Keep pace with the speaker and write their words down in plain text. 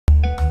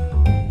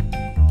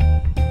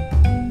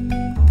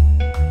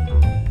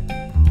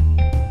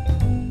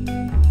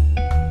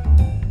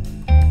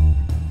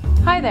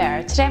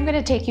Today I'm going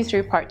to take you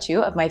through part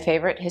 2 of my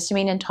favorite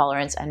histamine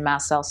intolerance and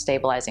mast cell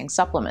stabilizing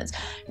supplements.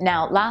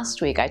 Now,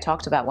 last week I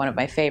talked about one of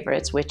my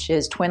favorites, which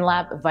is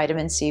TwinLab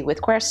Vitamin C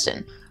with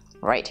quercetin.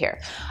 Right here.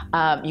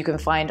 You can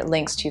find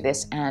links to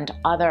this and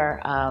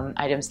other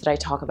items that I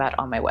talk about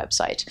on my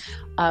website.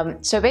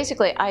 So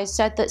basically, I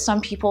said that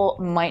some people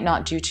might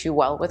not do too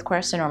well with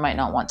quercetin or might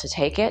not want to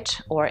take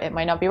it, or it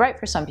might not be right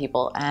for some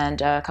people,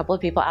 and a couple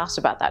of people asked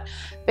about that.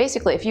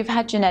 Basically, if you've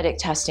had genetic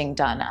testing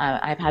done,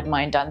 I've had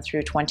mine done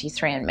through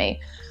 23andMe.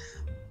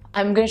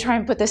 I'm going to try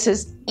and put this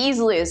as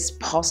easily as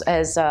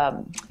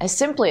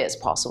simply as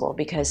possible,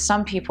 because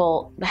some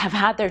people have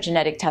had their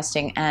genetic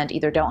testing and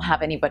either don't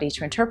have anybody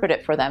to interpret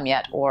it for them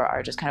yet, or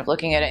are just kind of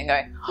looking at it and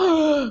going,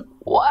 oh,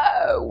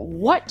 whoa,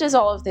 what does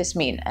all of this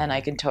mean? And I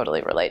can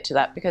totally relate to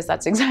that, because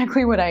that's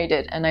exactly what I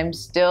did, and I'm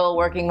still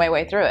working my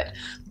way through it.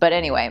 But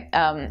anyway,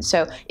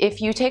 so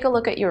if you take a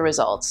look at your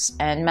results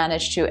and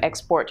manage to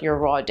export your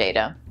raw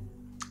data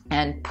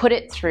and put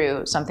it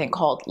through something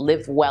called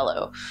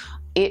LiveWello,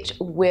 it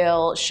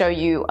will show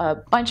you a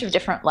bunch of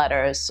different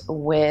letters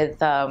with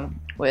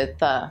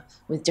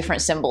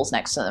different symbols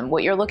next to them.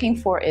 What you're looking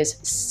for is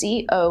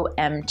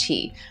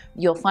COMT.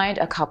 You'll find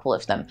a couple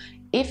of them.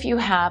 If you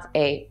have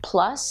a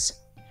plus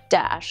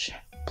next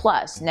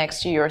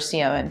to your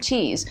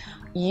COMTs,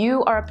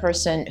 you are a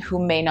person who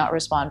may not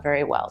respond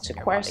very well to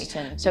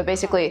quercetin. So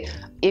basically,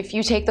 if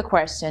you take the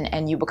quercetin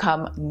and you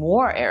become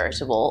more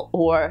irritable,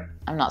 or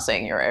I'm not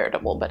saying you're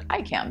irritable, but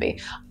I can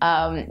be,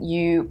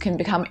 you can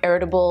become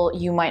irritable,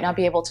 you might not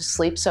be able to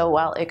sleep so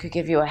well, it could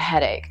give you a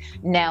headache.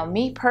 Now,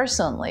 me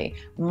personally,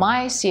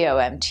 my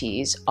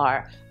COMTs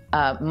are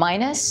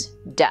minus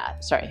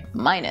dash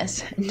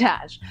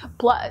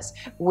plus,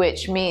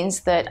 which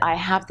means that I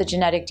have the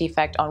genetic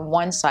defect on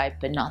one side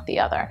but not the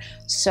other.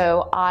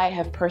 So I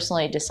have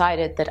personally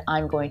decided that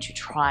I'm going to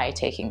try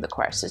taking the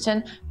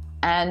quercetin,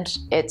 and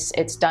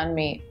it's done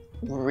me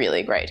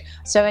really great.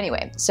 So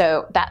anyway,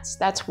 so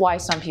that's why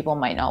some people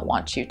might not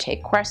want to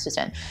take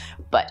quercetin,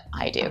 but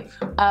I do.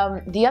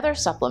 The other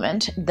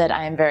supplement that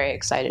I am very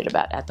excited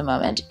about at the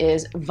moment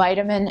is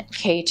vitamin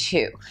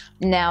K2.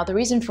 Now, the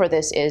reason for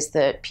this is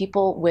that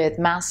people with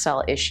mast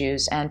cell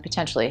issues and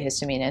potentially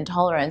histamine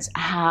intolerance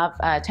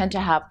tend to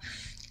have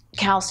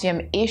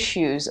calcium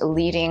issues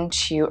leading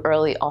to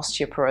early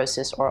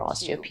osteoporosis or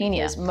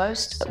osteopenia.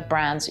 Most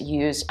brands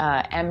use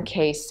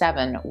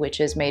MK7, which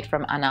is made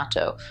from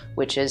annatto,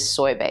 which is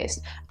soy-based.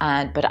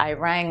 But I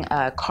rang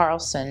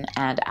Carlson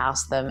and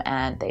asked them,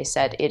 and they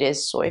said it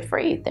is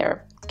soy-free.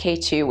 They're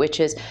K2,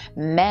 which is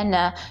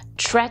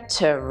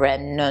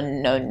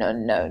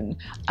menatreterenone.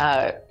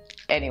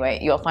 Anyway,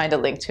 you'll find a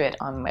link to it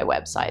on my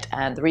website,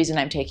 and the reason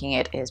I'm taking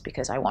it is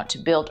because I want to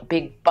build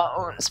big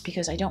bones,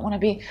 because I don't want to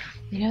be,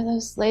 you know,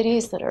 those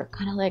ladies that are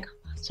kind of like,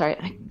 sorry,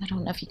 I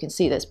don't know if you can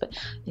see this, but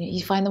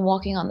you find them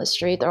walking on the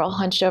street, they're all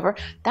hunched over.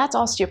 That's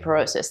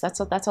osteoporosis.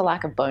 That's a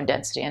lack of bone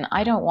density, and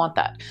I don't want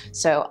that.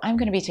 So I'm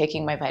going to be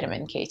taking my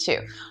vitamin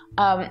K2.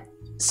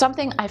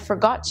 Something I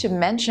forgot to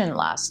mention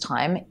last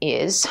time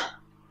is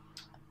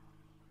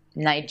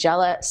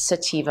Nigella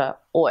sativa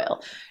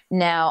oil.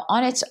 Now,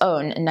 on its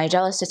own,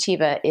 Nigella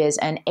sativa is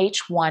an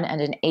H1 and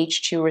an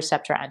H2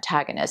 receptor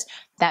antagonist.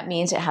 That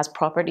means it has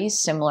properties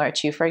similar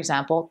to, for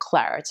example,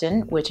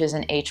 Claritin, which is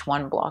an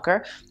H1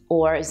 blocker,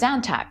 or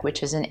Zantac,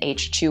 which is an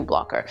H2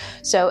 blocker.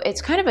 So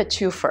it's kind of a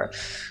twofer.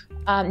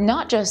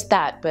 Not just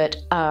that, but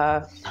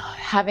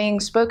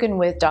having spoken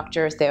with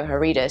Dr.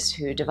 Theoharidis,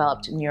 who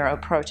developed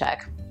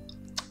Neuroprotec,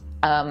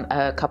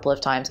 a couple of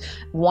times,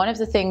 one of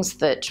the things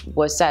that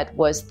was said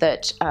was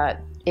that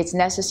it's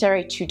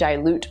necessary to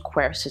dilute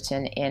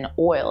quercetin in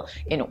oil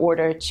in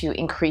order to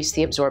increase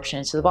the absorption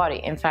into the body.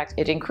 In fact,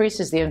 it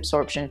increases the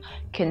absorption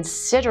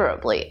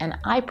considerably, and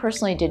I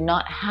personally did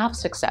not have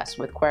success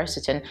with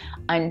quercetin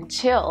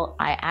until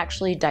I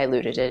actually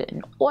diluted it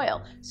in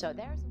oil. So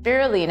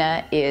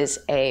spirulina is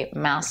a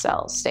mast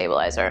cell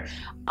stabilizer.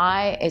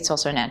 It's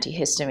also an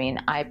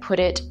antihistamine. I put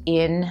it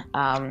in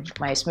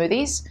my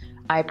smoothies.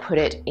 I put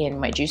it in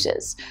my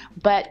juices.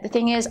 But the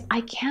thing is, I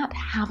can't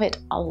have it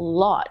a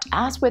lot.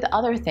 As with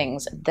other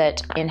things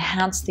that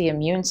enhance the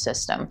immune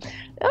system,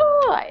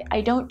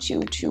 I don't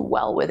do too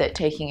well with it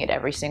taking it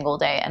every single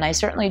day, and I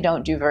certainly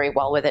don't do very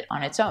well with it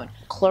on its own.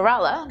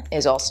 Chlorella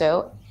is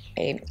also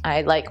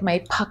I like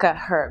my pucca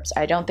herbs.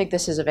 I don't think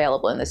this is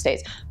available in the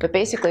States, but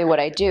basically what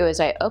I do is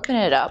I open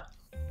it up,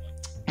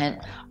 and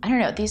I don't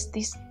know,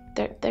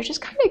 they're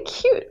just kind of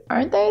cute,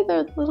 aren't they?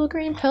 They're little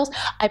green pills.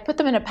 I put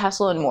them in a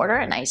pestle and mortar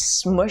and I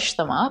smush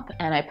them up,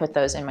 and I put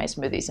those in my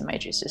smoothies and my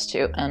juices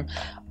too. And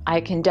I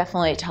can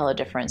definitely tell a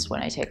difference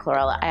when I take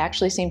chlorella. I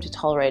actually seem to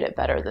tolerate it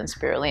better than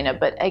spirulina,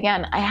 but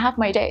again, I have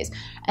my days.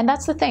 And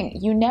that's the thing,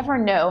 you never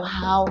know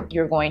how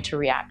you're going to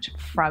react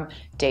from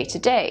day to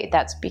day.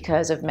 That's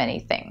because of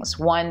many things.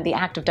 One, the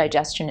act of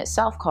digestion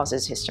itself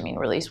causes histamine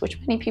release, which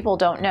many people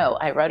don't know.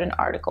 I wrote an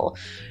article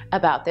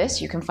about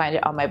this. You can find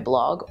it on my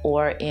blog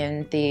or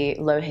in the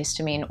Low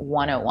Histamine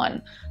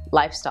 101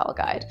 lifestyle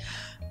guide.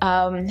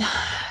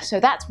 So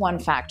that's one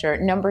factor.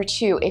 Number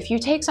two, if you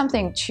take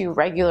something too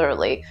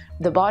regularly,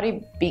 the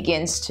body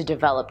begins to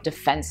develop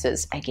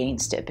defenses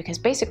against it, because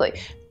basically,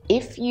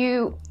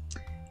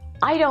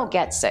 I don't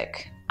get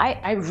sick.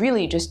 I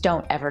really just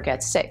don't ever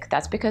get sick.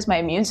 That's because my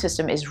immune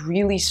system is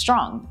really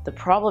strong. The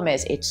problem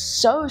is it's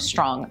so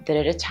strong that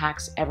it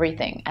attacks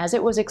everything. As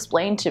it was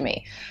explained to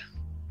me,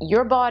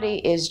 your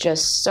body is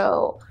just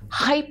so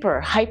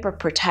hyper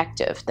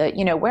protective that,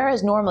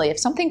 whereas normally if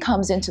something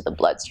comes into the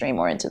bloodstream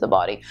or into the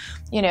body,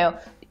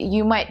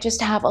 you might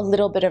just have a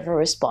little bit of a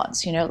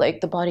response,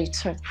 like the body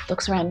sort of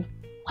looks around,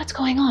 what's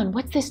going on?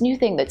 What's this new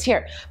thing that's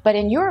here? But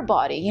in your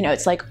body,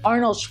 it's like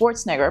Arnold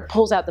Schwarzenegger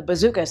pulls out the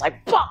bazooka. It's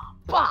like, bah,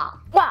 bah,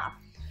 bah.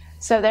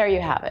 So there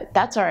you have it.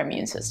 That's our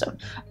immune system,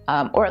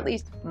 or at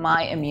least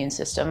my immune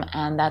system.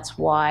 And that's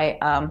why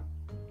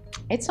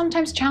it's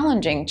sometimes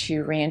challenging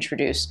to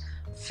reintroduce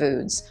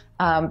foods.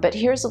 But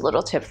here's a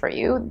little tip for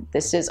you.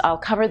 I'll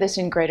cover this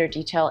in greater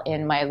detail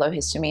in my low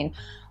histamine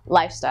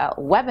lifestyle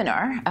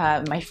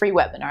webinar, my free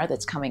webinar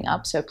that's coming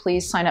up. So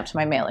please sign up to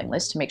my mailing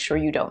list to make sure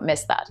you don't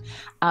miss that.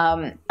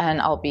 And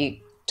I'll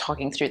be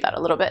talking through that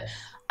a little bit.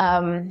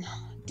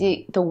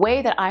 The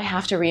way that I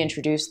have to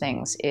reintroduce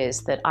things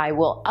is that I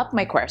will up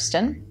my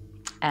quercetin,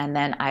 and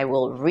then I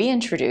will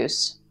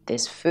reintroduce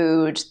this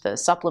food, the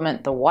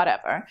supplement, the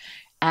whatever,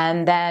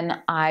 and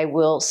then I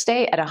will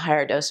stay at a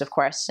higher dose of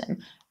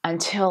quercetin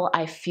until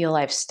I feel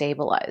I've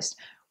stabilized.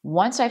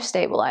 Once I've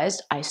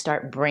stabilized, I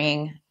start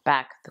bringing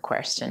back the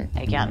quercetin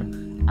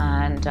again.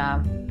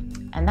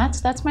 And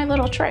that's my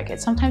little trick.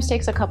 It sometimes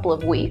takes a couple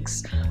of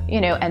weeks,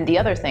 and the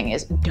other thing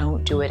is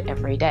don't do it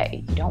every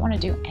day. You don't want to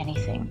do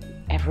anything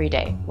every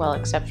day, well,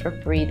 except for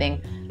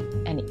breathing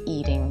and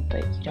eating,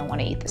 but you don't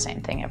want to eat the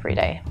same thing every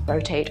day.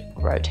 Rotate,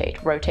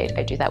 rotate, rotate.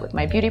 I do that with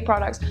my beauty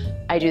products.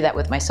 I do that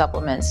with my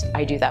supplements.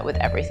 I do that with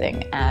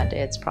everything, and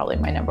it's probably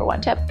my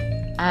 #1 tip.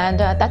 And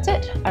that's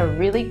it. A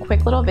really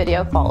quick little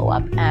video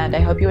follow-up, and I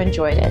hope you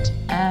enjoyed it,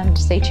 and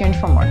stay tuned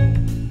for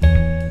more.